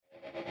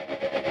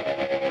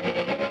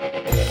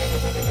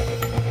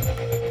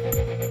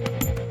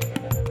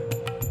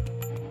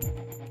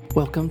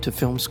Welcome to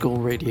Film School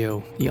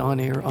Radio, the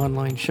on-air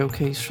online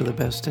showcase for the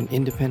best in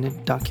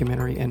independent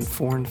documentary and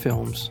foreign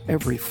films,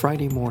 every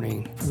Friday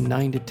morning from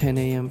 9 to 10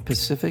 a.m.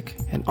 Pacific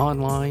and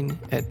online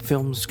at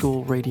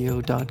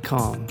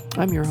filmschoolradio.com.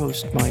 I'm your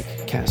host,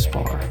 Mike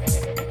Kaspar.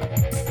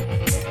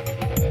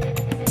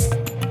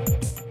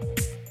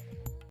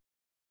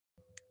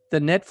 The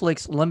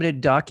Netflix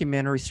limited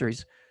documentary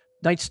series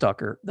Night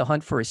Stalker, The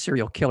Hunt for a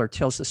Serial Killer,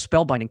 tells the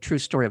spellbinding true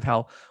story of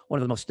how one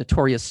of the most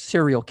notorious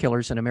serial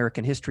killers in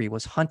American history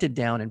was hunted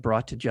down and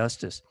brought to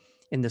justice.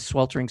 In the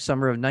sweltering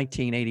summer of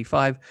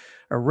 1985,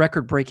 a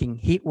record-breaking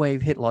heat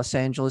wave hit Los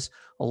Angeles,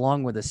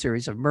 along with a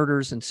series of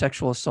murders and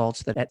sexual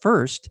assaults that at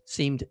first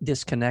seemed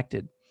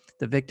disconnected.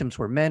 The victims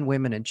were men,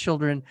 women, and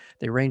children.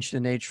 They ranged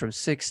in age from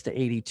 6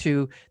 to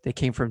 82. They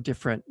came from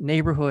different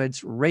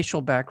neighborhoods,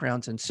 racial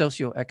backgrounds, and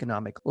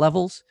socioeconomic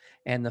levels.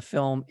 And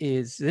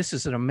this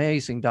is an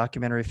amazing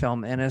documentary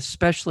film. And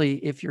especially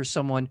if you're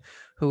someone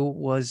who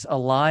was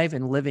alive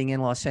and living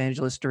in Los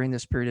Angeles during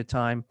this period of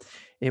time,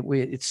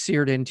 it's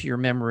seared into your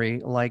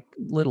memory like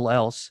little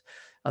else.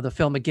 The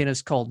film, again,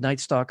 is called Night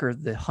Stalker,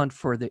 The Hunt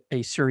for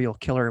a Serial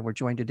Killer. We're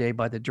joined today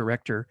by the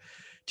director,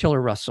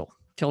 Tiller Russell.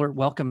 Tiller,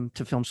 welcome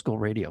to Film School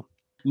Radio.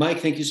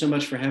 Mike, thank you so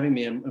much for having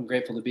me. I'm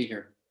grateful to be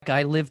here.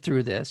 I lived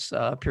through this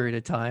period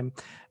of time,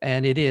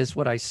 and it is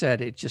what I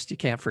said. You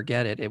can't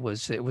forget it. It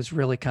was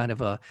really kind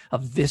of a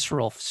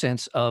visceral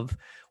sense of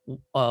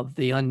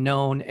the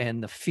unknown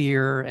and the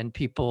fear, and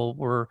people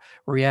were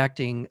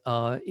reacting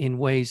in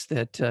ways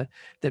that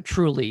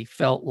truly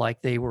felt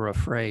like they were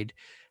afraid.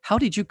 How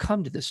did you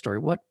come to this story?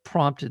 What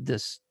prompted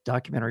this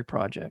documentary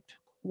project?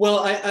 Well,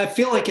 I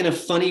feel like in a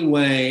funny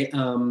way,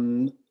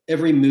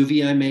 every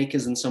movie I make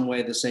is in some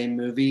way the same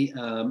movie.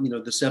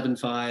 The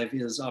 7-5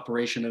 is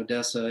Operation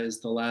Odessa, is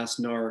The Last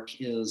Narc,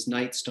 is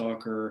Night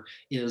Stalker,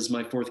 is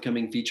my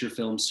forthcoming feature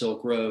film,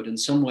 Silk Road. In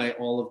some way,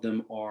 all of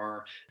them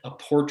are a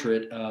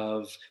portrait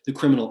of the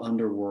criminal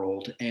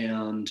underworld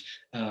and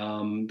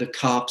the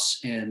cops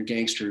and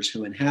gangsters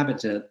who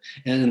inhabit it,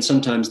 and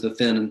sometimes the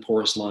thin and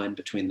porous line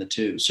between the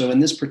two. So in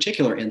this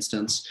particular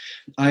instance,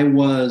 I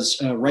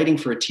was writing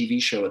for a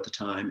TV show at the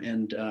time,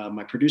 and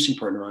my producing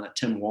partner on it,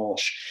 Tim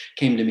Walsh,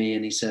 came to me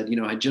and he said,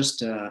 I just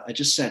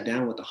sat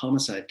down with the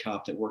homicide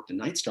cop that worked the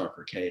Night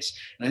Stalker case,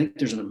 and I think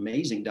there's an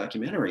amazing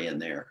documentary in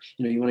there.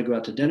 You want to go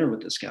out to dinner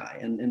with this guy?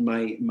 And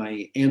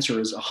my answer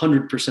is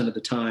 100% of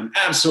the time,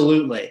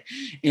 absolutely.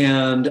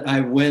 And I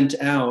went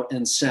out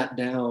and sat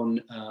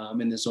down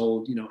in this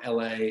old,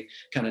 LA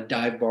kind of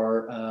dive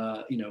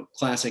bar,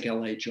 classic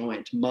LA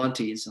joint,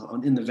 Monty's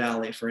in the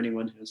Valley, for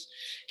anyone who's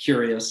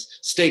curious,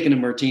 steak and a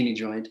martini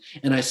joint.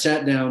 And I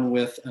sat down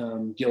with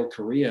Gil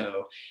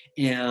Carrillo,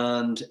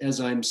 and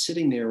as I'm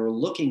sitting there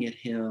looking at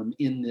him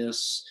in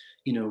this,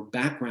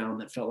 background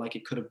that felt like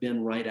it could have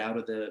been right out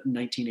of the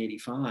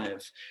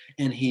 1985,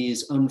 and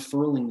he's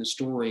unfurling the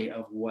story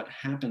of what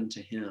happened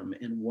to him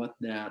and what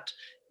that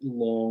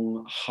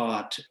long,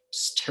 hot,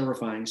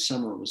 terrifying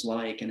summer was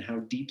like and how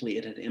deeply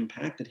it had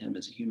impacted him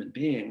as a human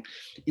being,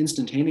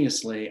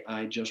 instantaneously,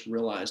 I just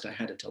realized I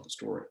had to tell the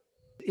story.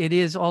 It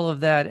is all of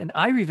that. And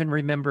I even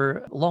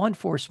remember law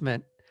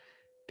enforcement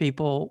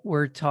people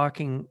were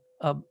talking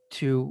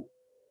to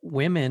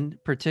women,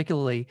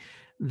 particularly,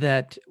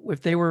 that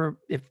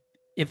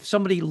if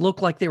somebody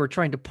looked like they were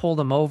trying to pull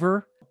them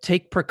over,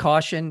 take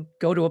precaution,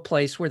 go to a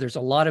place where there's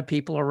a lot of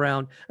people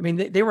around. I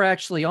mean, they were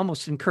actually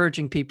almost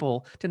encouraging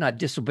people to not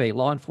disobey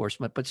law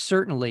enforcement, but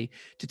certainly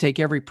to take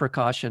every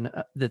precaution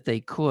that they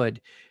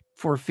could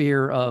for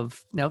fear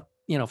of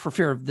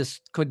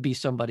this could be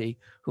somebody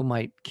who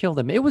might kill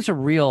them. It was a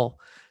real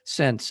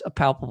sense, a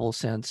palpable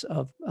sense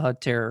of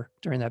terror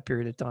during that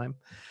period of time.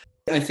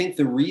 I think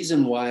the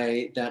reason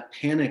why that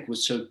panic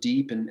was so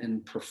deep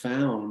and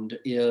profound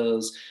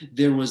is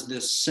there was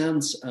this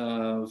sense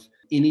of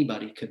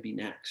anybody could be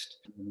next.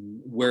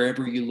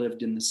 Wherever you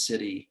lived in the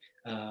city,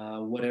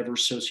 whatever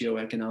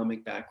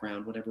socioeconomic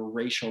background, whatever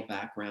racial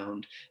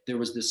background, there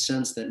was this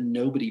sense that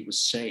nobody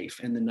was safe.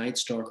 And the Night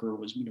Stalker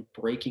was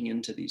breaking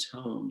into these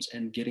homes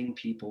and getting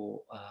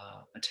people,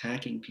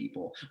 attacking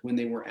people when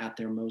they were at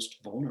their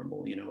most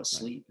vulnerable,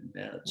 asleep in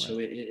bed. Right. So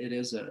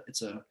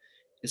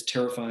it's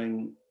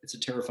terrifying. It's a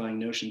terrifying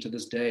notion to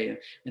this day. If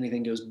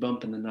anything goes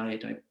bump in the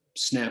night, I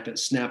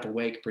snap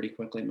awake pretty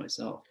quickly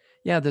myself.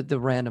 Yeah, the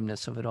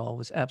randomness of it all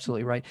was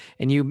absolutely right.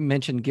 And you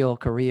mentioned Gil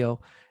Carrillo,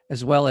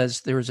 as well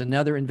as there was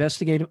another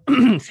investigative,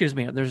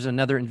 there's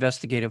another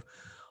investigative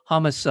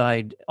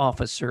homicide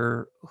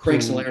officer.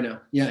 Frank Salerno.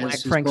 Yeah.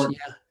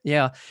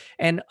 Yeah.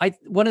 And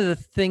one of the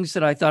things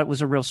that I thought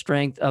was a real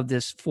strength of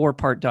this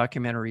 4-part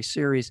documentary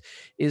series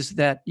is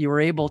that you were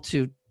able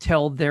to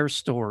tell their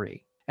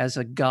story as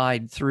a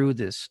guide through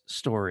this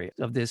story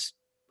of this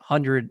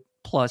 100+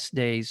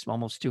 days,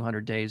 almost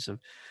 200 days of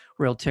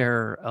real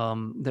terror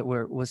that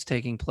was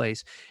taking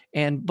place,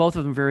 and both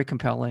of them very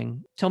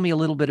compelling. Tell me a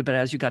little bit about,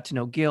 as you got to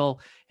know Gil,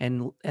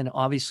 and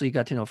obviously you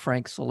got to know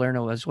Frank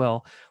Salerno as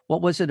well.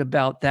 What was it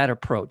about that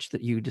approach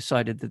that you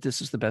decided that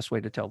this is the best way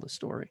to tell the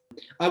story?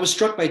 I was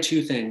struck by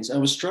two things. I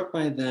was struck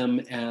by them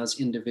as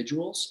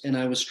individuals, and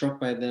I was struck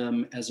by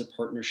them as a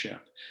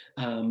partnership.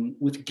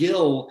 With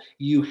Gil,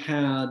 you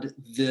had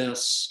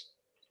this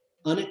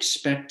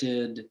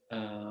unexpected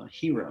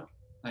hero,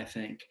 I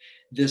think.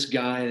 This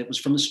guy that was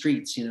from the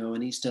streets,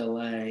 in East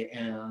LA,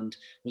 and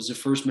was the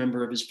first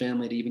member of his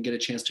family to even get a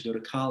chance to go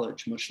to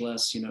college, much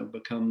less,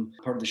 become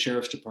part of the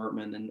sheriff's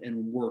department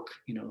and work,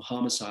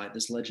 homicide,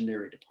 this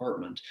legendary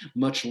department,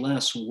 much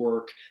less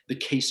work the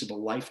case of a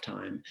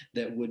lifetime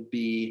that would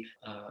be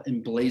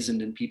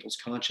emblazoned in people's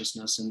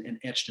consciousness and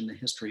etched in the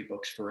history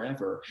books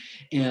forever.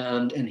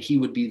 And he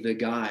would be the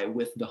guy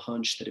with the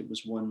hunch that it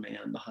was one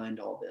man behind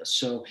all this.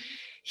 So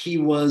he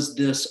was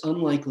this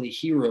unlikely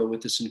hero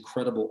with this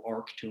incredible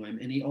arc to him.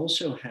 And he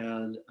also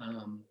had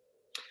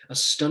a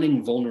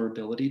stunning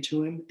vulnerability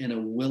to him and a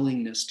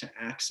willingness to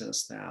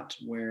access that,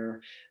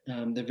 where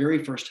the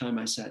very first time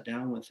I sat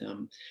down with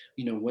him,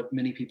 what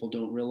many people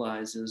don't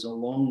realize is,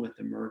 along with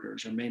the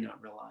murders, or may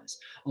not realize,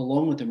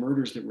 along with the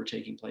murders that were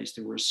taking place,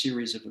 there were a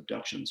series of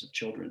abductions of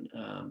children,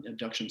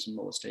 abductions and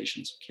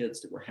molestations of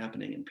kids that were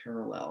happening in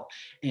parallel.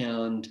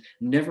 And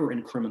never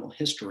in criminal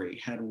history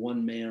had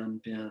one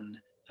man been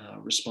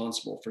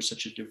responsible for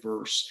such a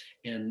diverse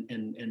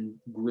and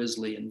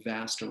grisly and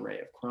vast array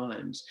of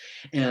crimes.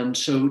 And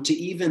so to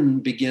even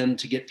begin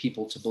to get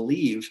people to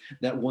believe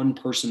that one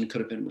person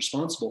could have been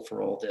responsible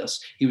for all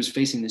this, he was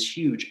facing this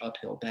huge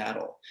uphill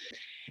battle.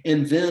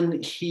 And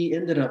then he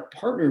ended up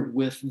partnered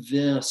with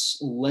this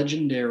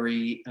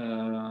legendary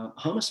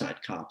homicide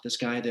cop, this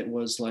guy that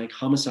was like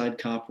homicide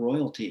cop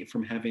royalty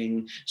from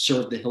having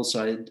solved the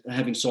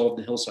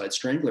Hillside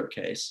Strangler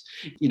case,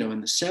 in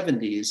the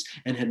 70s,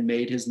 and had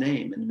made his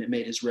name and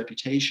made his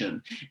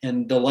reputation.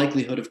 And the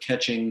likelihood of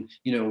catching,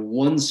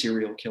 one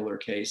serial killer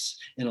case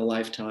in a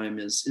lifetime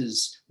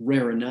is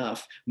rare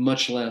enough,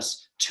 much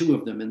less two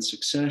of them in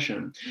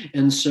succession.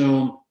 And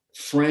so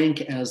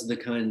Frank, as the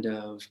kind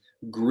of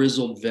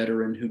grizzled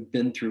veteran who'd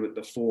been through it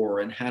before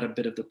and had a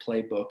bit of the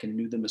playbook and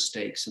knew the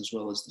mistakes as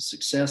well as the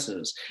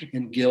successes,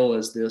 and Gil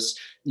as this,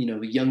 the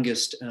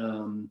youngest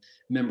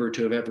member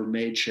to have ever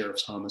made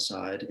sheriff's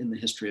homicide in the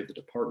history of the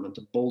department,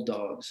 the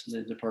Bulldogs,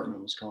 the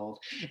department was called.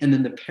 And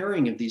then the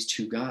pairing of these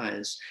two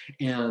guys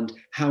and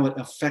how it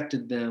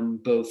affected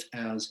them both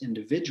as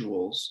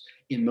individuals,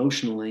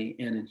 emotionally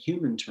and in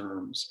human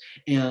terms,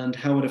 and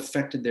how it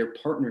affected their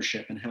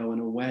partnership, and how, in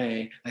a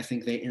way, I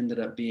think they ended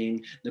up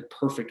being the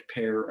perfect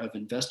pair of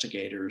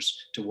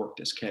investigators to work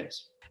this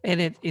case.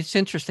 And it's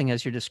interesting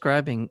as you're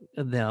describing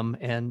them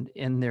and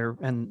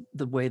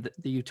the way that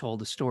you told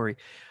the story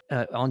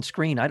on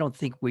screen. I don't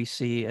think we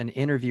see an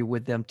interview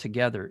with them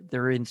together.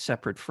 They're in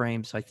separate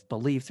frames, I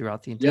believe,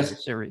 throughout the entire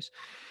series,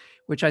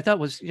 which I thought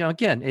was,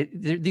 again,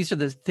 these are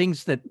the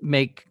things that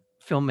make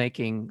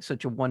filmmaking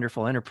such a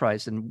wonderful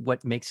enterprise, and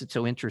what makes it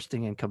so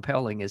interesting and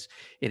compelling is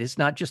it is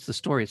not just the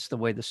story, it's the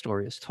way the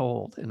story is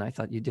told. And I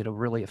thought you did a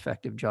really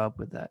effective job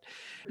with that.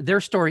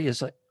 Their story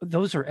is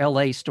those are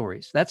LA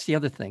stories. That's the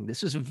other thing.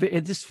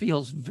 This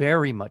feels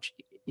very much,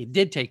 it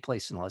did take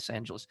place in Los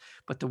Angeles,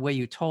 but the way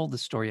you told the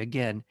story,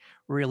 again,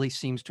 really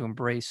seems to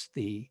embrace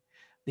the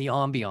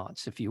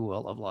ambiance, if you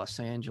will, of Los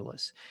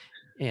Angeles.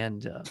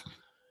 And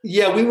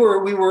yeah, we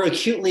were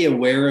acutely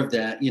aware of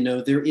that.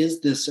 There is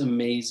this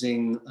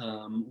amazing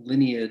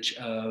lineage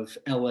of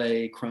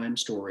LA crime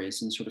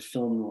stories and sort of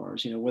film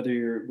noirs. Whether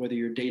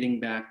you're dating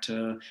back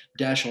to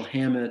Dashiell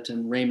Hammett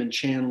and Raymond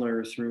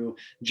Chandler through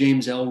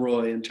James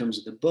Ellroy in terms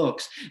of the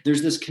books,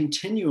 there's this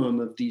continuum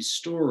of these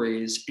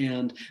stories,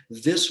 and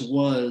this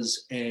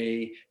was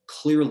a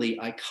clearly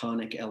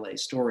iconic LA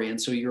story.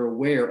 And so you're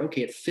aware,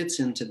 okay, it fits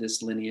into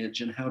this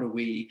lineage, and how do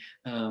we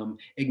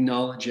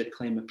acknowledge it,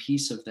 claim a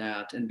piece of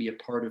that, and be a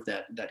part of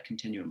that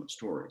continuum of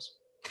stories.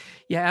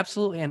 Yeah,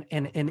 absolutely.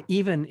 And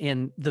even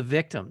in the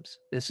victims,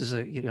 this is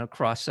a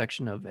cross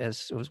section of,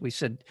 as we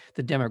said,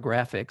 the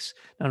demographics,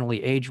 not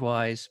only age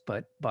wise,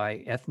 but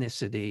by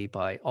ethnicity,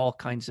 by all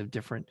kinds of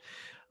different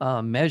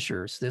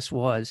measures. This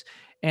was,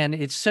 and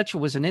it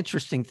was an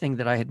interesting thing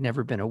that I had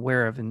never been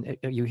aware of. And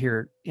you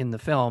hear in the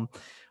film,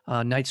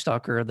 Night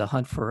Stalker: The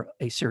Hunt for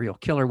a Serial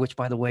Killer, which,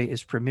 by the way,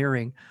 is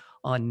premiering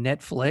on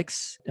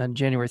Netflix on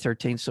January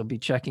 13th. So be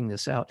checking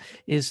this out.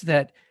 Is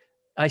that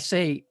I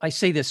say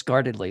this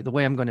guardedly. The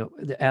way I'm going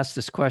to ask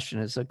this question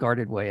is a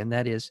guarded way, and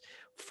that is,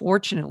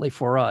 fortunately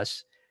for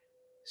us,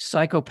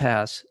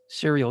 psychopaths,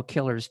 serial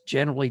killers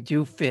generally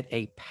do fit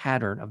a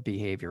pattern of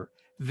behavior,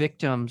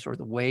 victims, or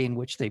the way in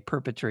which they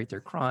perpetrate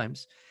their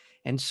crimes.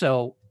 And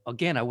so,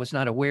 again, I was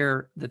not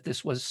aware that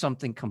this was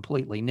something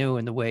completely new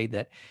in the way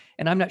that,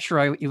 and I'm not sure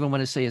I even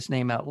want to say his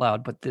name out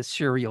loud, but this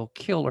serial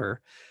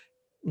killer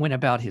went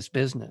about his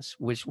business,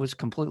 which was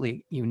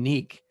completely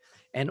unique.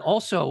 And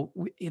also,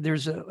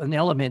 there's an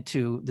element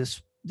to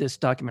this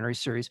documentary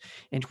series,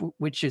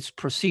 which is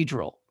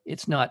procedural.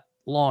 It's not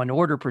Law and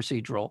Order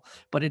procedural,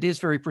 but it is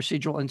very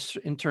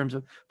procedural in terms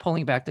of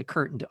pulling back the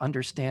curtain to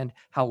understand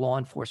how law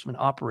enforcement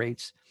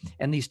operates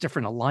and these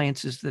different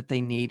alliances that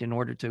they need in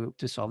order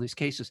to solve these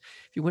cases.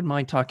 If you wouldn't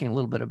mind talking a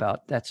little bit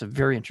about, that's a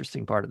very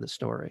interesting part of the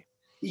story.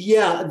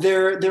 Yeah,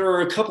 there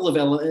are a couple of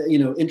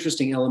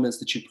interesting elements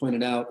that you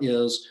pointed out.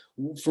 Is,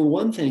 for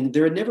one thing,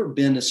 there had never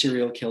been a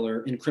serial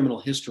killer in criminal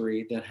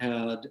history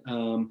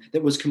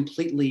that was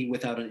completely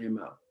without an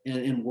MO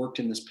and worked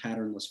in this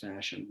patternless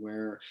fashion,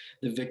 where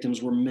the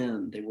victims were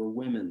men, they were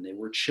women, they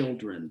were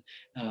children.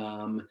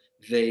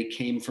 They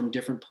came from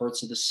different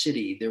parts of the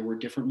city. There were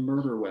different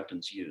murder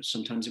weapons used.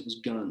 Sometimes it was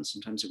guns,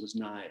 sometimes it was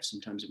knives,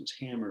 sometimes it was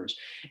hammers,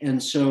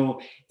 and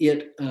so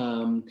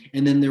and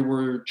then there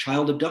were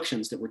child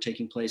abductions that were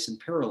taking place in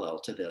parallel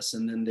to this,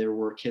 and then there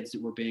were kids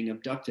that were being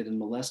abducted and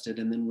molested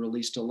and then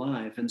released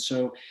alive. And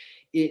so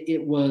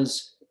it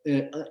was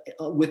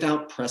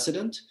without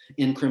precedent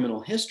in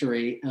criminal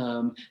history,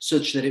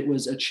 such that it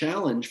was a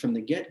challenge from the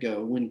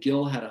get-go when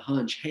Gill had a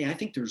hunch, hey, I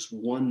think there's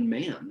one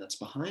man that's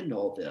behind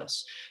all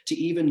this, to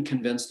even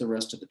convince the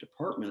rest of the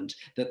department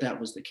that that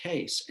was the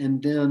case.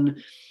 And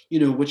then,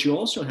 what you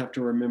also have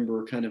to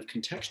remember kind of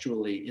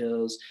contextually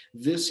is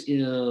this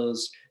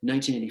is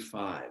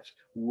 1985,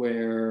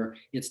 where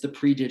it's the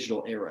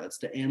pre-digital era, it's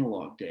the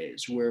analog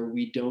days, where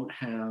we don't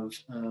have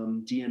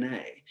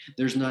DNA.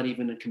 There's not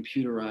even a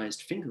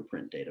computerized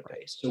fingerprint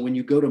database. So when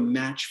you go to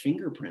match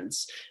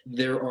fingerprints,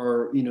 there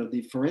are,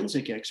 the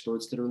forensic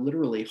experts that are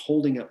literally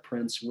holding up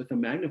prints with a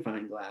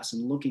magnifying glass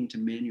and looking to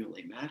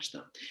manually match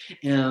them.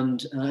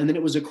 And then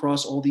it was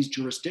across all these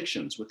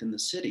jurisdictions within the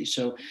city.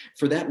 So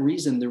for that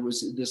reason, there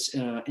was this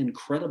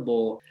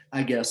incredible,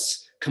 I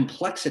guess,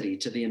 complexity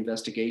to the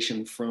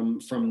investigation from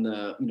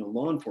the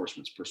law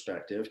enforcement's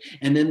perspective.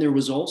 And then there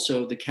was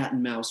also the cat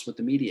and mouse with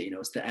the media.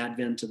 It's the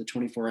advent of the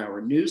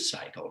 24-hour news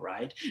cycle,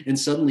 right? And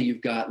suddenly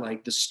you've got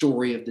like the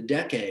story of the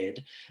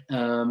decade,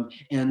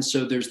 and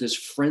so there's this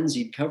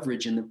frenzied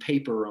coverage in the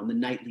paper, on the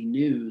nightly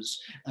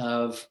news,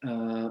 of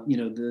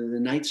the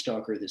Night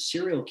Stalker, the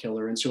serial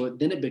killer. And so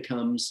then it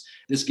becomes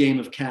this game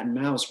of cat and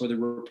mouse, where the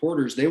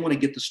reporters, they want to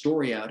get the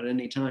story out at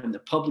any time. The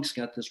public's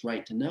got this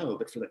right to know,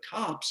 but for the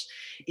cops,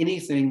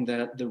 anything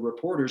that the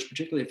reporters,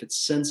 particularly if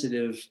it's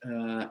sensitive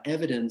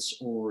evidence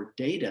or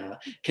data,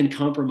 can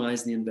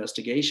compromise the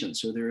investigation.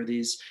 So there are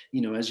these,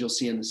 as you'll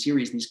see in the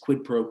series, these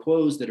quid pro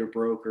quos that are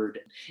brokered.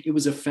 It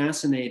was a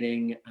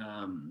fascinating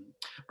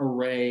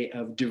array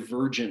of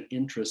divergent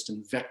interest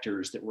and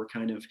vectors that were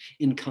kind of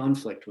in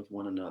conflict with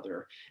one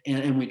another.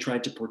 And we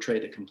tried to portray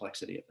the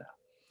complexity of that.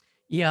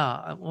 Yeah,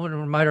 I want to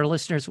remind our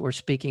listeners we're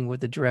speaking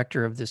with the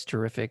director of this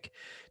terrific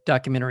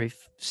documentary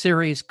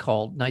series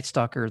called Night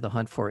Stalker: The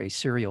Hunt for a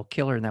Serial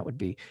Killer, and that would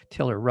be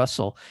Taylor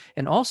Russell.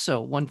 And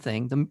also, one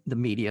thing, the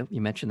media,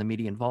 you mentioned the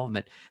media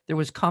involvement, there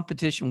was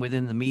competition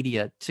within the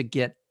media to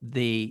get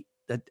a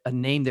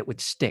name that would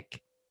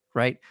stick,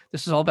 right?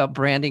 This is all about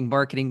branding,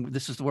 marketing.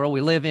 This is the world we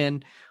live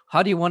in.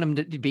 How do you want him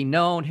to be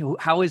known?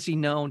 How is he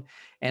known?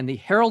 And the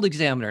Herald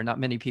Examiner, not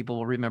many people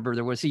will remember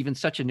there was even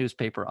such a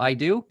newspaper. I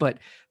do, but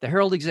the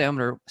Herald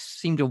Examiner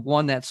seemed to have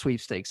won that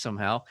sweepstakes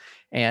somehow.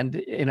 And,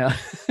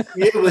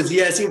 it was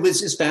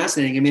just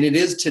fascinating. I mean, it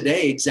is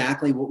today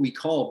exactly what we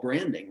call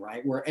branding,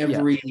 right? Where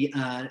every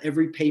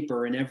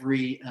paper and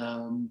every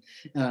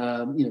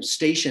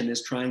station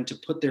is trying to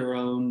put their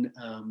own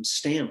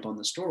stamp on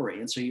the story.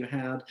 And so you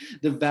had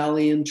the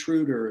Valley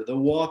Intruder, the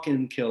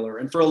Walk-In Killer,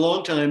 and for a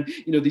long time,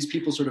 these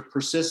people sort of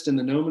persist in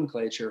the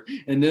nomenclature.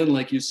 And then,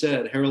 like you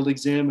said, Herald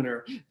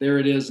Examiner, there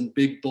it is in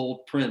big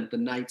bold print, the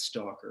Night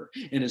Stalker.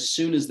 And as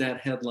soon as that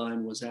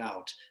headline was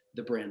out,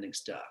 the branding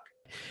stuck.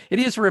 It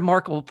is a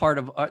remarkable part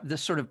of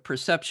this sort of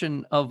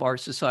perception of our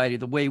society,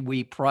 the way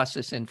we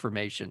process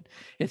information.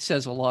 It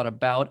says a lot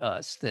about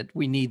us, that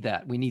we need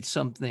that. We need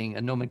something,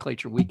 a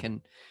nomenclature we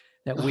can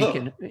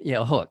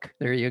hook.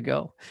 There you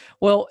go.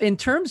 Well, in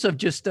terms of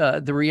just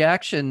the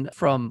reaction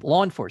from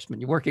law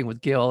enforcement, you're working with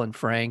Gill and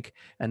Frank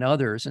and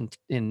others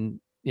in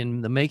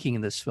the making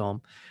of this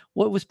film.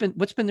 What's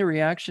been the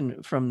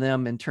reaction from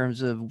them in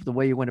terms of the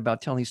way you went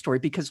about telling the story?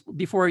 Because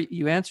before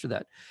you answer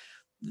that,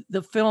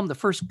 the film, the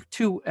first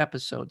 2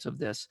 episodes of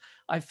this,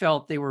 I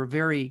felt they were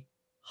very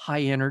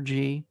high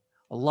energy,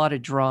 a lot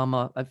of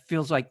drama. It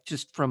feels like,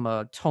 just from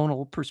a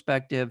tonal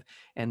perspective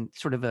and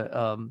sort of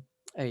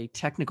a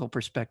technical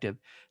perspective,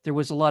 there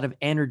was a lot of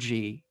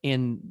energy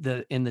in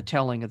the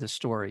telling of the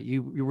story.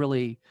 You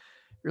really,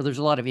 there's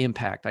a lot of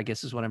impact, I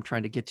guess is what I'm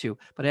trying to get to.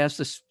 But as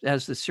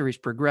the series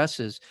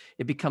progresses,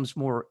 it becomes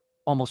more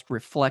almost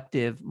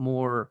reflective,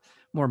 more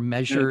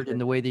measured in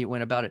the way that you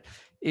went about it.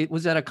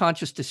 Was that a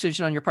conscious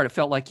decision on your part? It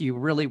felt like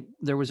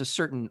there was a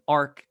certain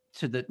arc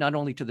to not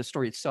only to the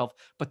story itself,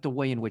 but the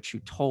way in which you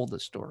told the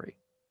story.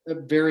 A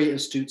very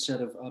astute set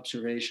of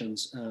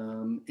observations,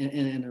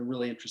 and a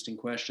really interesting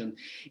question.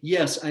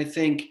 Yes, I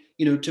think,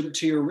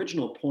 to your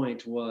original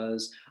point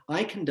was,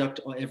 I conduct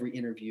every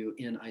interview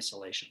in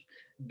isolation,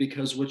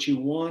 because what you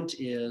want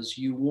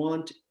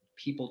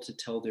people to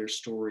tell their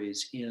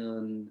stories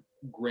in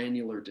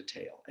granular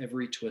detail,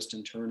 every twist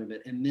and turn of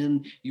it. And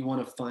then you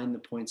want to find the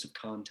points of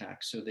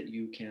contact so that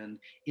you can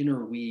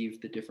interweave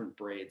the different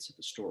braids of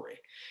the story.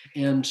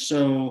 And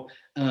so,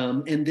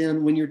 and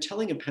then when you're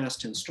telling a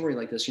past tense story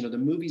like this, the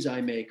movies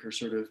I make are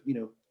sort of,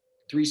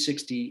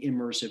 360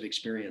 immersive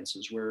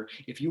experiences where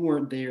if you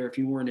weren't there, if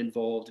you weren't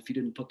involved, if you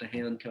didn't put the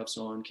handcuffs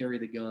on, carry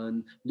the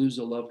gun, lose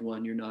a loved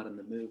one, you're not in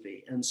the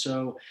movie. And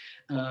so,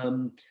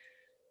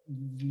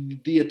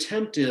 the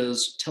attempt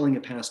is telling a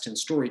past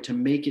tense story to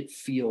make it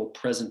feel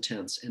present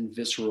tense and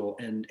visceral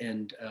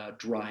and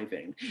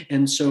driving.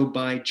 And so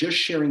by just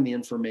sharing the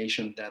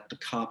information that the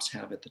cops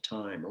have at the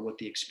time, or what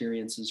the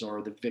experiences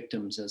are, the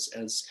victims as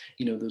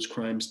those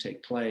crimes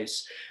take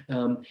place,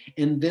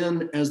 and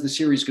then as the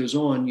series goes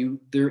on,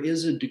 there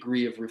is a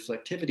degree of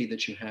reflectivity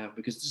that you have,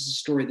 because this is a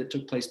story that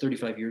took place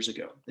 35 years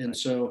ago. And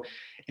so,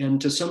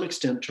 and to some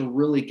extent, to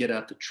really get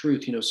at the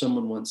truth,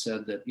 someone once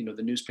said that,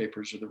 the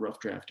newspapers are the rough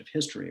draft of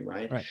history,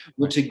 right?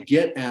 Well, to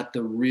get at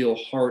the real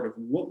heart of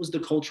what was the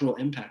cultural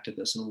impact of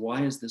this, and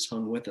why is this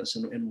hung with us,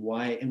 and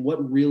why, and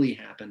what really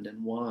happened,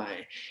 and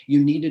why,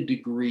 you need a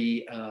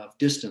degree of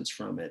distance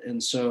from it.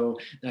 And so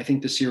I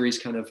think the series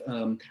kind of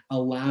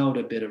allowed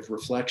a bit of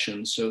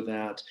reflection, so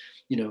that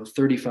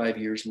 35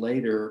 years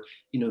later,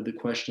 the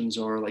questions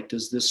are like,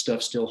 does this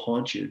stuff still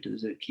haunt you?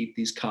 Does it keep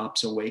these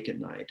cops awake at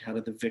night? How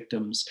do the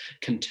victims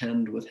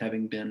contend with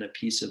having been a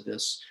piece of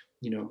this,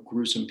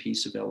 gruesome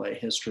piece of LA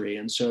history?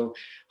 And so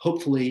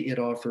hopefully it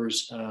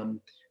offers,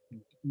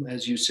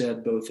 as you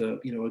said, both a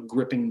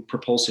gripping,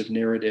 propulsive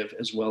narrative,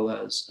 as well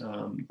as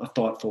a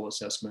thoughtful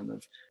assessment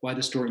of why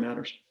the story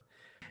matters.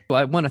 Well,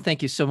 I want to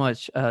thank you so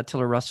much,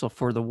 Tiller Russell,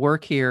 for the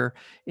work here.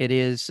 It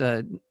is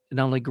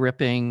not only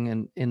gripping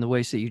and in the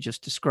ways that you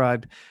just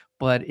described,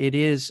 but it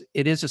is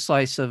a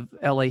slice of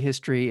LA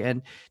history.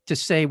 And to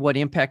say what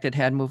impact it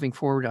had moving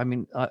forward, I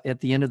mean, at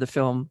the end of the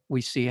film,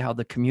 we see how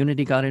the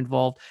community got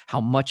involved, how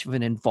much of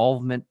an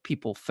involvement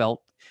people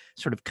felt,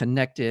 sort of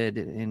connected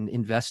and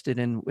invested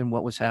in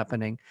what was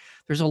happening.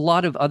 There's a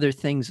lot of other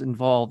things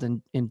involved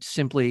in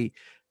simply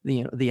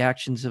the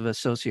actions of a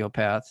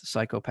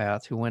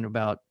psychopath who went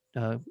about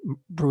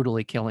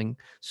brutally killing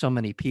so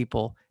many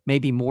people,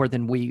 maybe more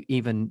than we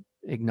even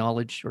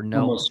acknowledge or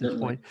know Almost at this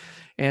certainly. point.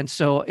 And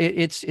so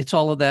it's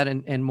all of that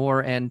and more.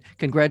 And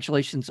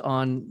congratulations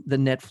on the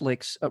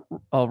Netflix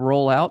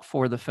rollout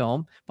for the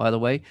film. By the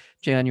way,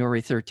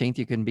 January 13th,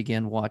 you can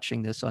begin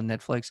watching this on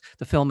Netflix.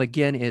 The film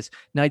again is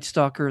Night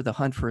Stalker: The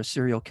Hunt for a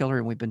Serial Killer,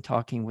 and we've been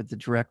talking with the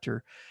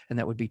director, and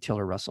that would be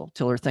Tiller Russell.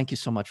 Tiller, thank you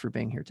so much for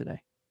being here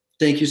today.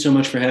 Thank you so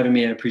much for having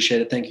me. I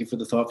appreciate it. Thank you for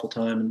the thoughtful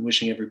time, and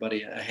wishing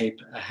everybody a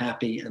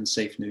happy and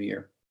safe new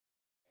year.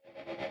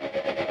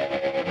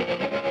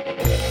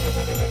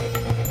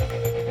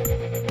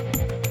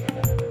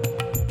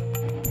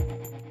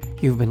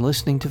 You've been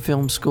listening to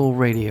Film School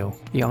Radio,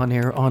 the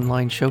on-air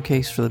online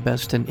showcase for the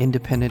best in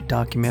independent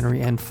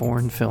documentary and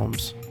foreign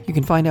films. You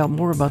can find out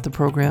more about the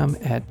program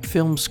at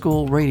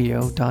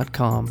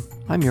filmschoolradio.com.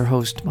 I'm your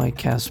host, Mike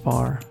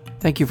Kaspar.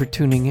 Thank you for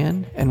tuning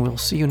in, and we'll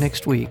see you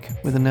next week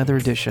with another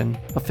edition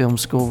of Film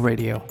School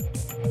Radio.